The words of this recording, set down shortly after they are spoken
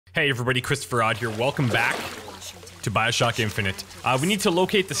Hey everybody, ChristopherOdd here. Welcome back to Bioshock Infinite. We need to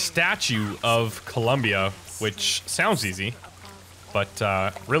locate the statue of Columbia, which sounds easy, but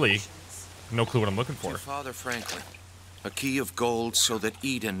really, no clue what I'm looking for. To Father Franklin, a key of gold so that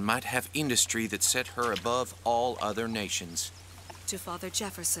Eden might have industry that set her above all other nations. To Father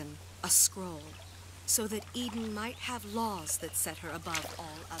Jefferson, a scroll, so that Eden might have laws that set her above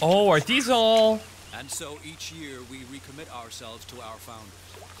all others. Oh, are these all... And so each year we recommit ourselves to our founder.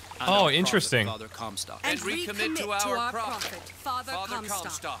 Oh, interesting. Father Comstock. And recommit to our prophet, Father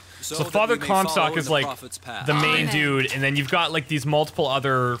Comstock. So Father Comstock is like the main dude, and then you've got like these multiple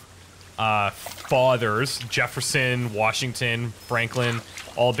other fathers, Jefferson, Washington, Franklin,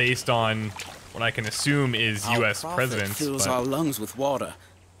 all based on what I can assume is U.S. presidents. Fills our lungs with water,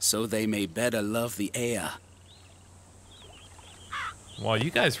 so they may better love the air. Well, you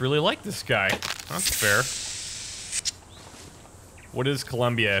guys really like this guy. That's fair. What is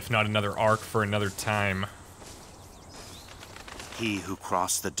Columbia if not another arc for another time? He who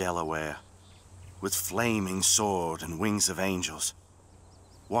crossed the Delaware, with flaming sword and wings of angels,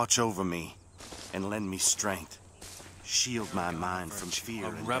 watch over me and lend me strength. Shield my mind from fear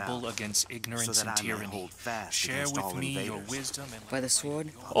and rebel doubt, against ignorance so that and I may tyranny. hold fast Share against with all me invaders. your wisdom and By the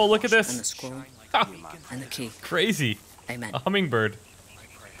sword Oh, look at and the this. scroll and the key. Crazy. Amen. A hummingbird.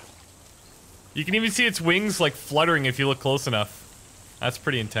 You can even see its wings like fluttering if you look close enough. That's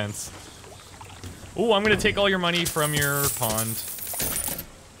pretty intense. Ooh, I'm gonna take all your money from your pond.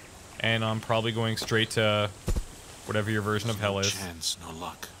 And I'm probably going straight to whatever your version of hell is. No chance, no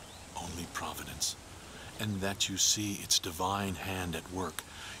luck, only providence. And that you see its divine hand at work,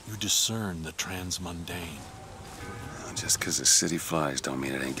 you discern the transmundane. Just because the city flies don't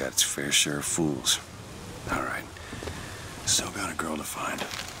mean it ain't got its fair share of fools. All right. Still got a girl to find.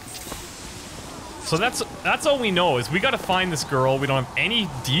 So that's all we know is we gotta find this girl. We don't have any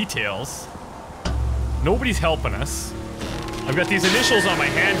details. Nobody's helping us. I've got these initials on my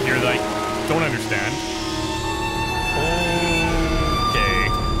hand here that I don't understand. Okay.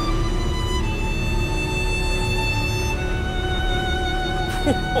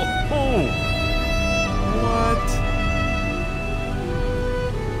 What?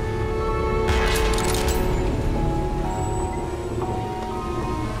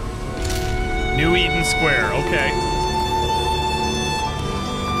 New Eden Square, okay.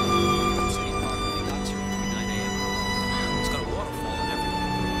 It's got a waterfall and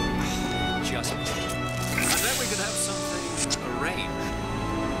everything. Just. I bet we could have something arranged.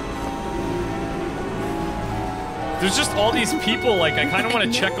 There's just all these people, like, I kind of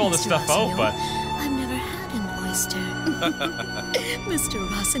want to check all this stuff out, but... I've never had an oyster. Mr.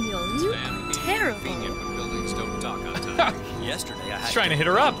 Rossignol, you are terrible. Convenient when buildings don't dock on time. Yesterday I had He's trying to hit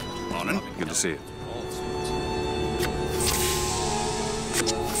her up. Morning. Good to see you.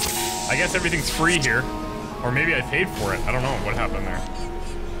 I guess everything's free here. Or maybe I paid for it. I don't know what happened there.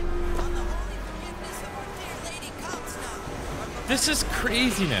 This is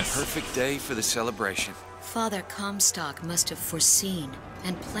craziness. Perfect day for the celebration. Father Comstock must have foreseen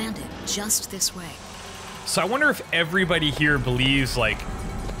and planned it just this way. So I wonder if everybody here believes, like,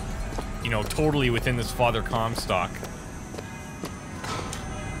 you know, totally within this Father Comstock.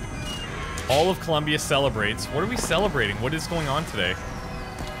 All of Columbia celebrates. What are we celebrating? What is going on today?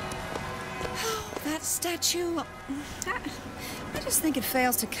 That statue, I just think it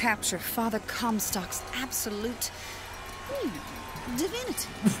fails to capture Father Comstock's absolute, you know, divinity.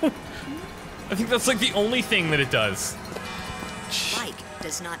 I think that's like the only thing that it does. Like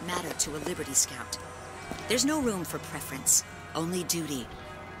does not matter to a Liberty Scout. There's no room for preference, only duty.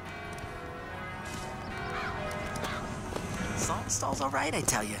 Saltonstall's all right, I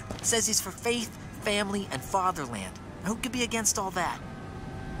tell you. Says he's for faith, family, and fatherland. Who could be against all that?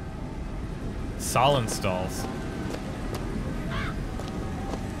 Salonstalls.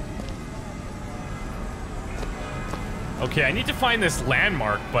 Okay, I need to find this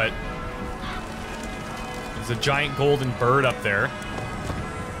landmark, but there's a giant golden bird up there.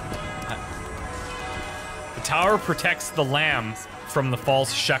 The tower protects the lamb from the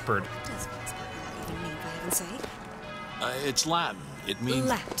false shepherd. Does Vox Populi even mean for heaven's sake? It's Latin. It means...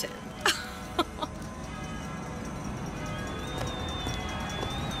 Latin.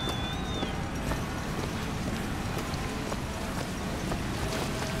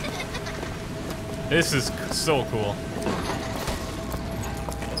 This is so cool.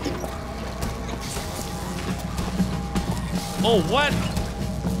 Oh, what?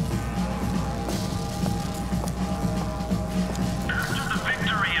 After the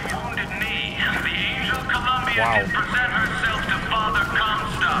victory at Wounded Knee, the Angel Columbia Wow. can present herself to Father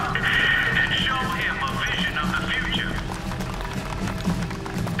Comstock and show him a vision of the future.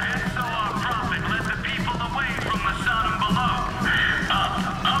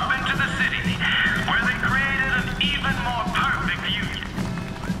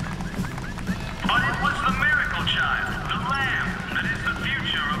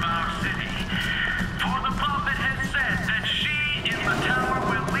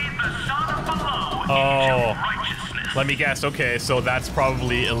 Let me guess. Okay, so that's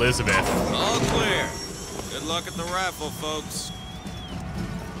probably Elizabeth. All clear. Good luck at the raffle, folks.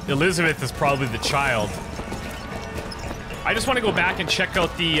 Elizabeth is probably the child. I just want to go back and check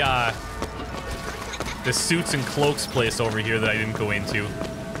out the suits and cloaks place over here that I didn't go into.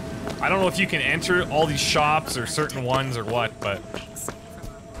 I don't know if you can enter all these shops or certain ones or what, but...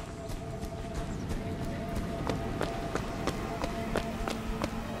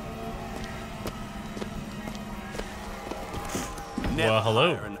 Never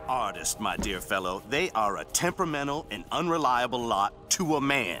hello. hire an artist, my dear fellow. They are a temperamental and unreliable lot to a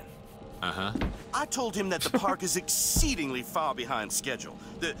man. Uh-huh. I told him that the park is exceedingly far behind schedule.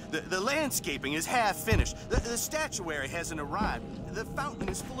 The landscaping is half finished. The statuary hasn't arrived. The fountain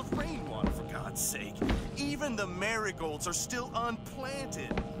is full of rainwater, for God's sake. Even the marigolds are still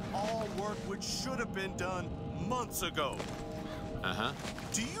unplanted. All work which should have been done months ago. Uh-huh.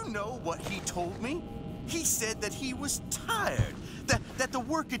 Do you know what he told me? He said that he was tired, that the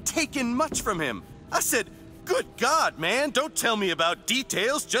work had taken much from him. I said, good God, man, don't tell me about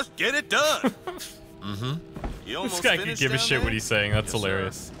details, just get it done. Mm-hmm. This guy could give a shit what he's saying. That's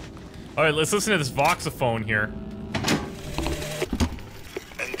hilarious. All right, let's listen to this voxophone here.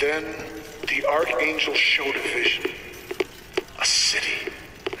 And then the Archangel showed a vision. A city,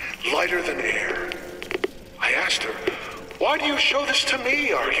 lighter than air. I asked her, why do you show this to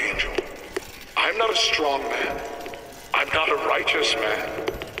me, Archangel? I'm not a strong man. I'm not a righteous man.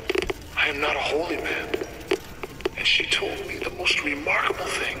 I am not a holy man. And she told me the most remarkable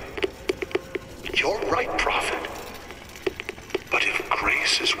thing. You're right, prophet. But if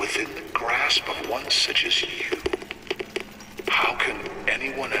grace is within the grasp of one such as you, how can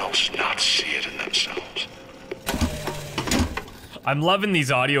anyone else not see it in themselves? I'm loving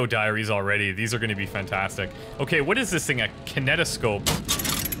these audio diaries already. These are going to be fantastic. Okay, what is this thing? A kinetoscope.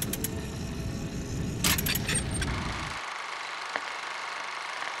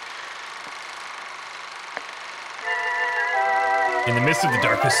 In the midst of the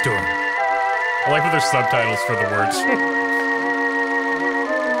darkest storm. I like that there's subtitles for the words.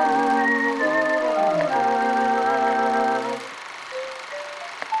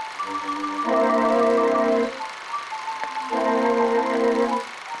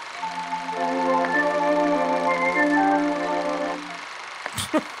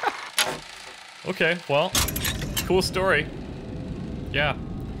 Okay, well, cool story. Yeah.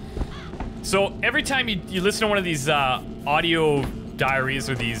 So every time you listen to one of these audio diaries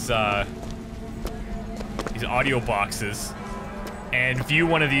or these audio boxes and view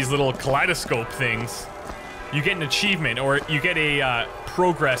one of these little kaleidoscope things, you get an achievement, or you get a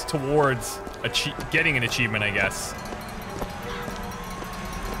progress towards getting an achievement, I guess.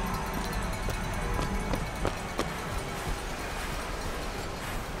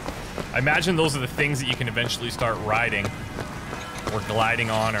 I imagine those are the things that you can eventually start riding or gliding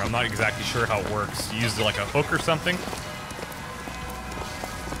on, or I'm not exactly sure how it works. You use like a hook or something?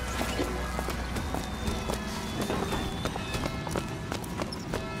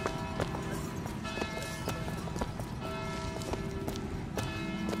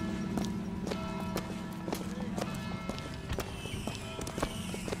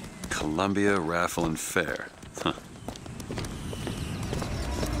 Columbia Raffle and Fair. Huh.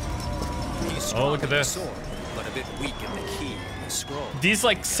 Oh, look at this. But a bit weak in the key and the scroll. These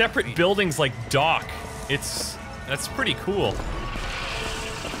like separate buildings like dock. That's pretty cool.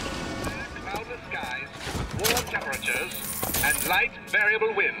 Cloudless skies, warm temperatures, and light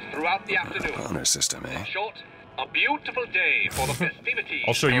variable winds throughout the afternoon. Honor system, eh? In short, a beautiful day for the festivities.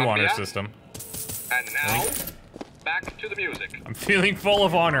 I'll show you Columbia. honor system. And now, back to the music. I'm feeling full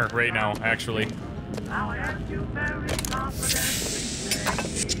of honor right now, actually.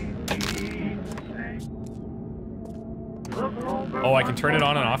 Oh, I can turn it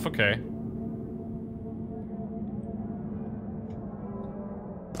on and off? Okay.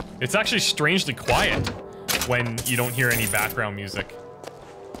 It's actually strangely quiet when you don't hear any background music.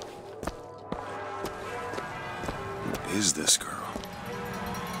 Who is this girl?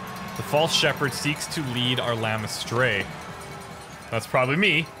 The false shepherd seeks to lead our lamb astray. That's probably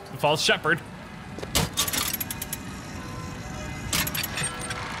me, the false shepherd.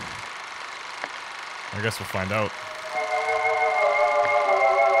 I guess we'll find out.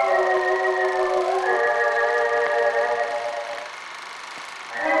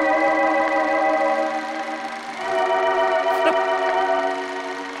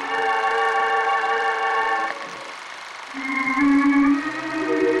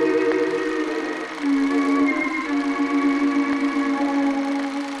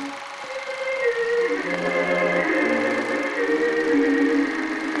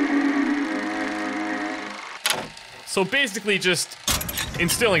 So basically just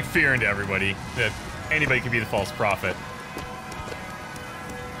instilling fear into everybody that anybody can be the false prophet.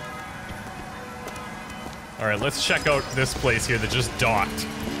 Alright, let's check out this place here that just docked.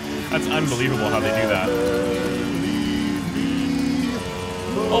 That's unbelievable how they do that.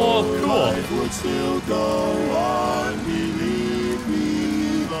 Oh, cool.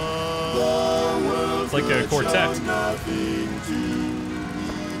 It's like a quartet.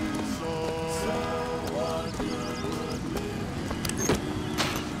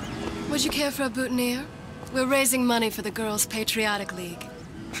 Would you care for a boutonniere? We're raising money for the Girls' Patriotic League.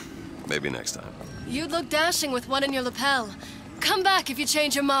 Maybe next time. You'd look dashing with one in your lapel. Come back if you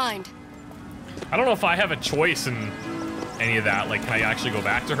change your mind. I don't know if I have a choice in any of that. Like, can I actually go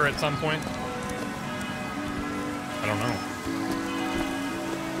back to her at some point? I don't know.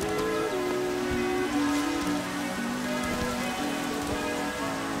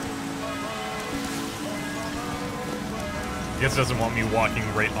 I guess it doesn't want me walking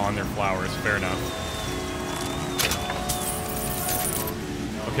right on their flowers. Fair enough.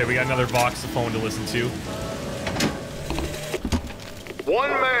 Okay, we got another voxophone to listen to.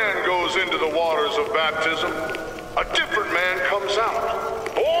 One man goes into the waters of baptism, a different man comes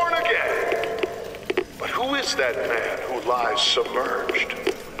out, born again. But who is that man who lies submerged?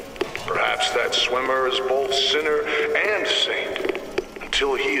 Perhaps that swimmer is both sinner and saint,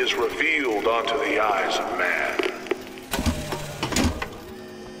 until he is revealed onto the eyes of man.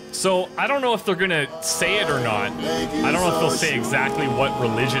 So, I don't know if they're gonna say it or not. I don't know if they'll say exactly what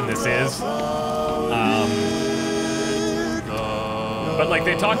religion this is. But, like,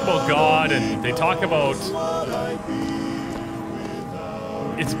 they talk about God, and they talk about...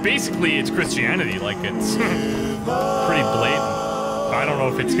 It's basically, it's Christianity. Like, it's pretty blatant. I don't know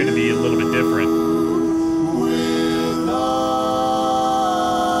if it's gonna be a little bit different.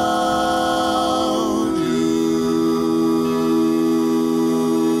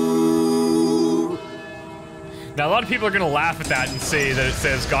 Now, a lot of people are going to laugh at that and say that it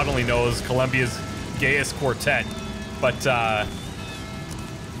says God Only Knows, Columbia's gayest quartet. But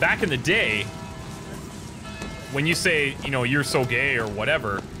back in the day, when you say, you know, you're so gay or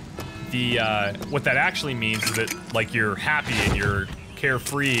whatever, the what that actually means is that, like, you're happy and you're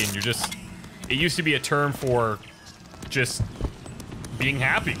carefree and you're just... It used to be a term for just being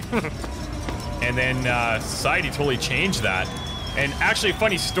happy. And then society totally changed that. And actually, a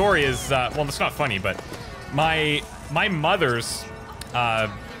funny story is... well, it's not funny, but... My mother's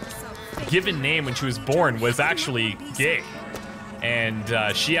given name when she was born was actually gay, and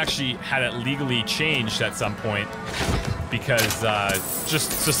she actually had it legally changed at some point because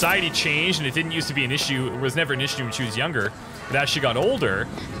just society changed, and it didn't used to be an issue. It was never an issue when she was younger, but as she got older,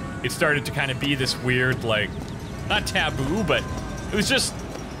 it started to kind of be this weird, like, not taboo, but it was just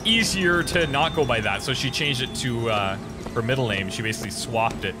easier to not go by that. So she changed it to her middle name. She basically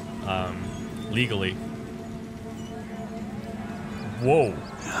swapped it legally. Whoa.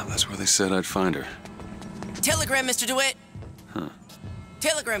 Yeah, that's where they said I'd find her. Telegram, Mr. DeWitt. Huh.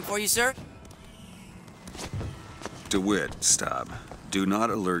 Telegram for you, sir. DeWitt, stop. Do not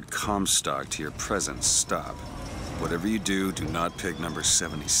alert Comstock to your presence. Stop. Whatever you do, do not pick number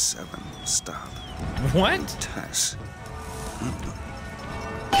 77. Stop. What? Tess.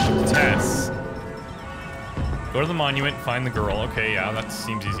 Tess. Go to the monument, find the girl. Okay, yeah, that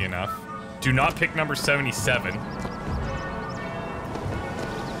seems easy enough. Do not pick number 77.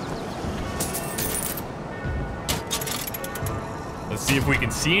 Let's see if we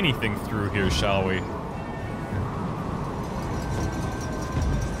can see anything through here, shall we?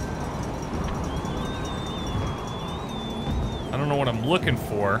 I don't know what I'm looking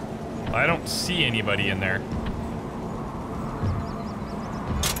for. I don't see anybody in there.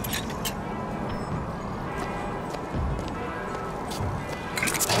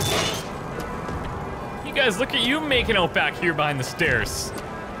 You guys, look at you making out back here behind the stairs.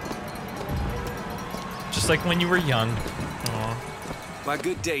 Just like when you were young. Aww. Why,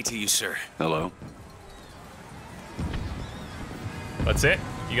 good day to you, sir. Hello. That's it?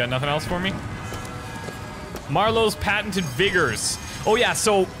 You got nothing else for me? Marlowe's patented Vigors. Oh yeah,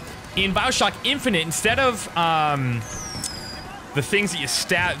 so in Bioshock Infinite, instead of the things that you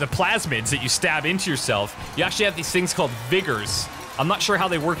stab, the plasmids that you stab into yourself, you actually have these things called Vigors. I'm not sure how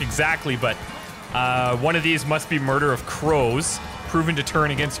they work exactly, but one of these must be murder of crows, proven to turn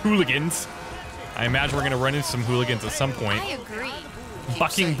against hooligans. I imagine we're gonna run into some hooligans at some point. I agree.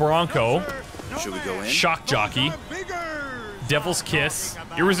 Bucking Bronco. Should we go in? Shock Jockey. Devil's Kiss.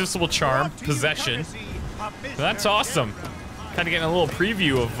 Irresistible Charm. Possession. That's awesome. Kind of getting a little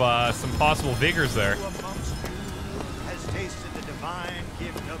preview of some possible Vigors there.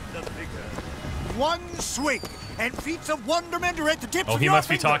 One swing, and feats of wonderment are at the tips Oh, of he your must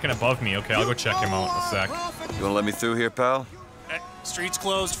be finger. talking above me. Okay, I'll go check him out in a sec. You wanna let me through here, pal? Street's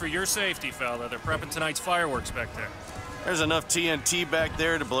closed for your safety, fella. They're prepping tonight's fireworks back there. There's enough TNT back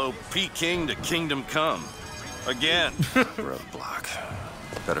there to blow Peking to Kingdom Come. Again. Roadblock.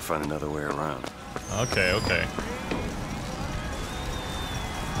 Better find another way around. Okay, okay.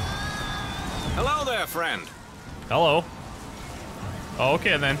 Hello there, friend. Hello. Oh,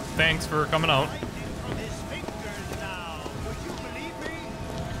 okay then. Thanks for coming out.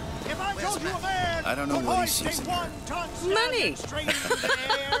 I don't know what he sees in her. Money.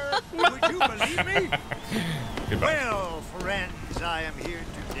 Would you believe me? Goodbye. Well, friends, I am here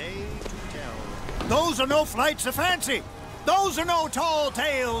today to tell. Those are no flights of fancy. Those are no tall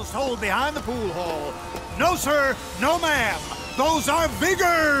tales told behind the pool hall. No, sir, no, ma'am. Those are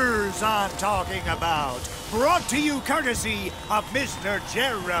Vigors I'm talking about. Brought to you courtesy of Mr.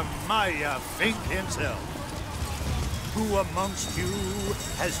 Jeremiah Fink himself. Who amongst you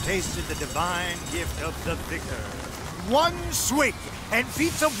has tasted the divine gift of the Vigor? One swig, and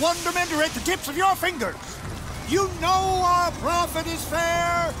feats of wonderment are at the tips of your fingers. You know our prophet is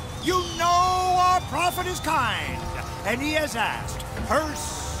fair. You know our prophet is kind. And he has asked,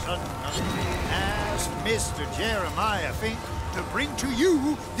 personally asked Mr. Jeremiah Fink to bring to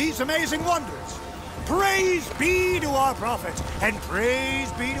you these amazing wonders. Praise be to our prophet, and praise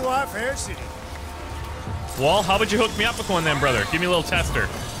be to our fair city. Well, how about you hook me up with one then, brother? Give me a little tester.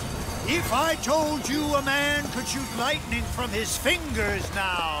 If I told you a man could shoot lightning from his fingers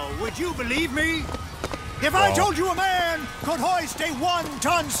now, would you believe me? If I told you a man could hoist a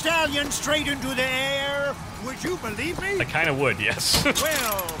 1-ton stallion straight into the air, would you believe me? I kind of would, yes.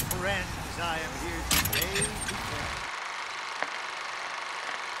 Well, friends, I am here today to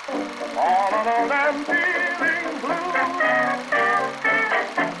all alone and feeling blue.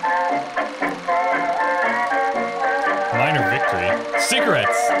 Minor victory.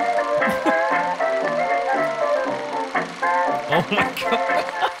 Cigarettes. Oh my god.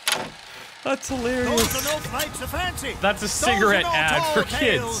 That's hilarious. Those are no flights of fancy. That's a cigarette ad for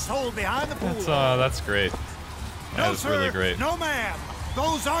kids. That's great. That is really great. No, ma'am.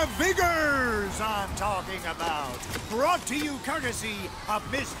 Those are Vigors I'm talking about. Brought to you courtesy of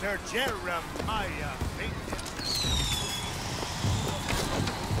Mr. Jeremiah Pinkerton.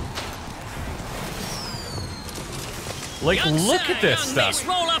 Like, look at this young stuff. Miss,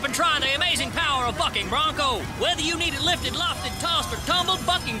 roll up and try the amazing power of Bucking Bronco. Whether you need it lifted, lofted, tossed, or tumbled,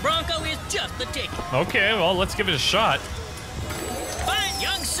 Bucking Bronco is just the ticket. Okay, well, let's give it a shot. Fine,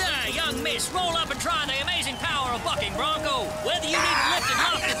 young sir, young miss, roll up and try the amazing power of Bucking Bronco. Whether you need it lifted,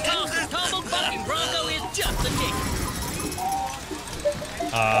 lofted, tossed, or tumbled, Bucking Bronco is just the ticket.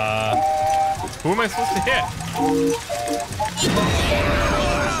 Who am I supposed to hit?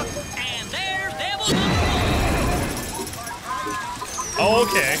 And there's Devil Number 1. Oh,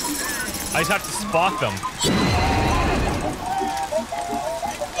 okay. I just have to spot them.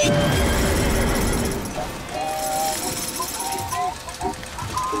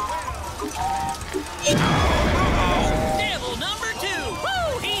 Devil Number 2.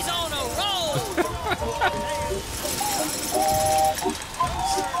 Woo! He's on a roll.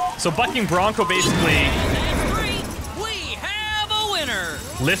 So Bucking Bronco basically We have a winner.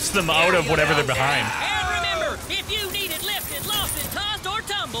 lifts them out of whatever they're behind. And remember, if you need it lifted, lofted, tossed, or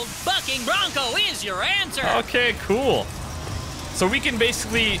tumbled, Bucking Bronco is your answer. Okay, cool. So we can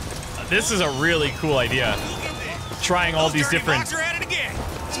basically, this is a really cool idea. Trying all these different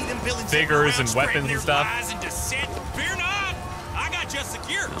Vigors and weapons and stuff. Fear not, I got you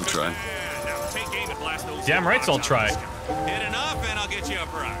secure. I'm trying. Now take aim and blast those. Damn right, I'll try. Hit enough and I'll get you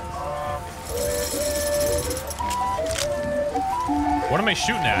upright. What am I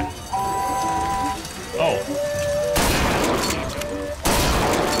shooting at? Oh.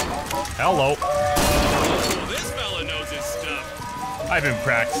 Hello. Oh, this fella knows his stuff. I've been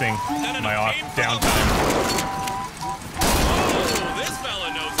practicing my off downtime. Oh, this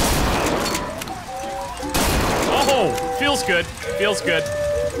fella knows his stuff. Oh, feels good. Feels good.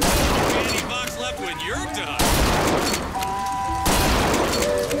 Candy Fox left when you're done.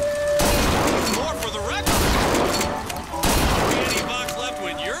 More for the record. Candy Fox left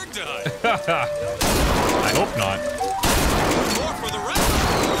when you're done. I hope not. More for the record.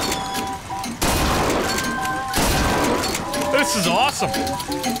 This is awesome. Never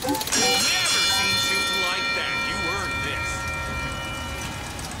seen shooting like that. You earned this.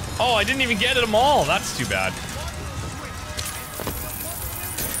 Oh, I didn't even get them all. That's too bad.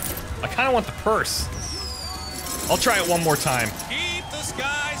 I kind of want the purse. I'll try it one more time. Keep the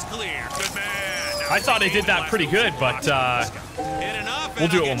skies clear. Good man. Now I thought I did that pretty good, but we'll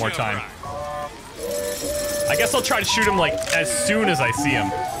do it one more time. I guess I'll try to shoot him, like, as soon as I see him.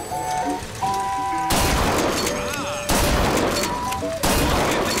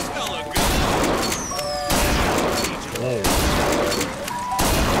 Whoa.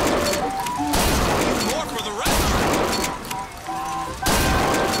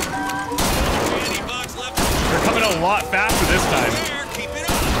 They're coming a lot faster this time.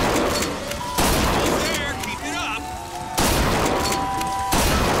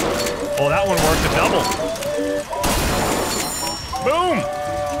 Oh, that one worked a double. Boom!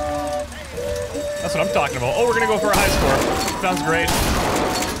 That's what I'm talking about. Oh, we're gonna go for a high score. Sounds great.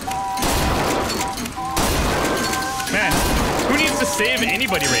 Man, who needs to save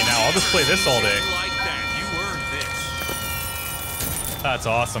anybody right now? I'll just play this all day. That's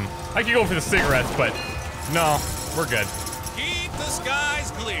awesome. I could go for the cigarettes, but no, we're good. Keep the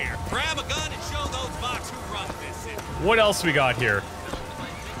skies clear. Grab a gun and show those Vox who run this city. What else we got here?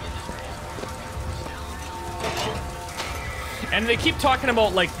 And they keep talking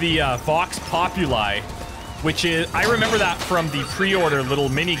about, like, the Vox Populi, which is, I remember that from the pre-order little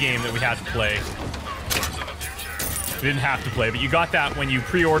mini-game that we had to play. We didn't have to play, but you got that when you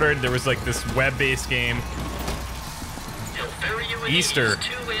pre-ordered. There was, like, this web-based game. Easter.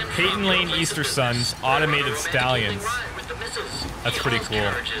 Peyton Lane Easter Sons, Automated Stallions. That's pretty cool.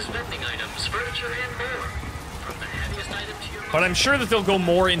 But I'm sure that they'll go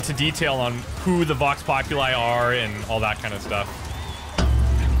more into detail on who the Vox Populi are and all that kind of stuff.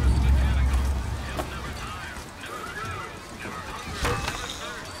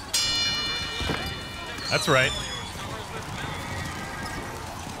 That's right.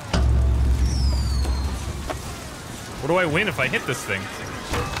 What do I win if I hit this thing?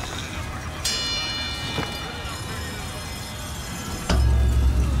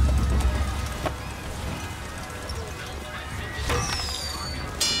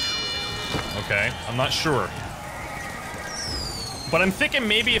 Okay, I'm not sure. But I'm thinking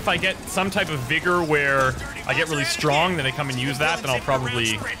maybe if I get some type of vigor where I get really strong, then I come and use that, then I'll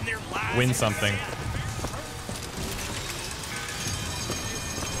probably win something.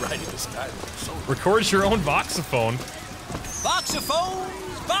 Records your own voxophone. Voxophones,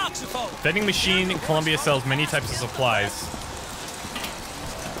 voxophones. Vending machine in Columbia sells many types of supplies.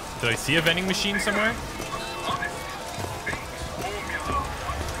 Did I see a vending machine somewhere?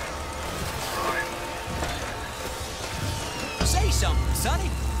 Say something, Sonny.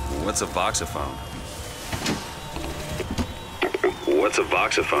 What's a voxophone? What's a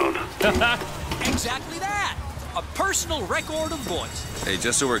voxophone? Exactly that. A personal record of voice. Hey,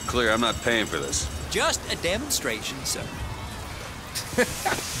 just so we're clear, I'm not paying for this. Just a demonstration, sir.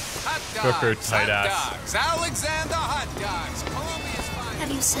 Booker, tight ass. Dogs, Alexander hot dogs, Columbia's fine.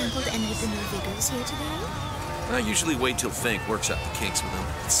 Have you sampled any of the new Vigors here today? I usually wait till Fink works out the kinks with them.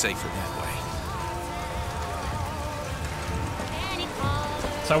 It's safer that way.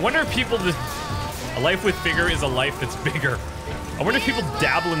 So I wonder if people just... A life with vigor is a life that's bigger. I wonder if people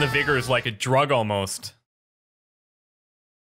dabble in the vigor as like a drug almost.